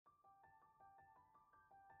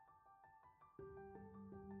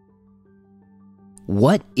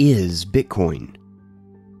What is Bitcoin?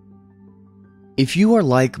 If you are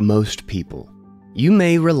like most people, you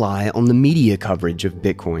may rely on the media coverage of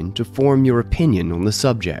Bitcoin to form your opinion on the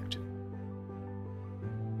subject.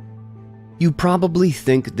 You probably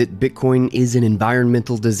think that Bitcoin is an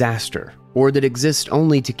environmental disaster, or that exists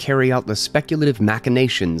only to carry out the speculative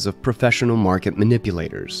machinations of professional market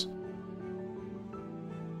manipulators.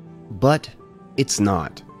 But it's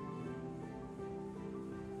not.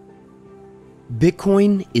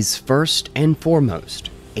 Bitcoin is first and foremost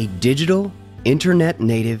a digital,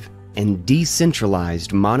 internet-native, and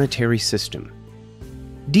decentralized monetary system.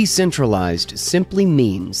 Decentralized simply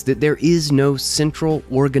means that there is no central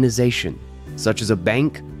organization, such as a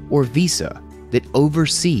bank or Visa, that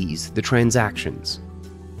oversees the transactions.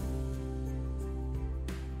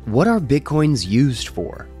 What are Bitcoins used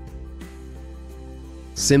for?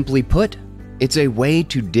 Simply put, it's a way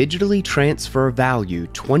to digitally transfer value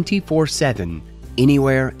 24/7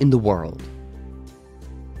 anywhere in the world.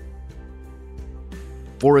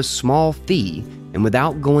 For a small fee and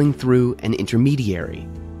without going through an intermediary.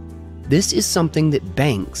 This is something that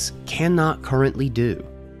banks cannot currently do.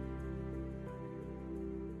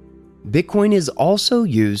 Bitcoin is also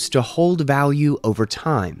used to hold value over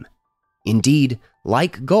time. Indeed,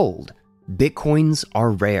 like gold, Bitcoins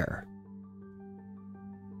are rare.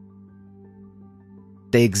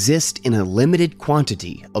 They exist in a limited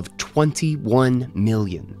quantity of 21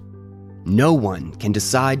 million. No one can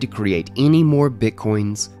decide to create any more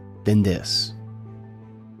Bitcoins than this.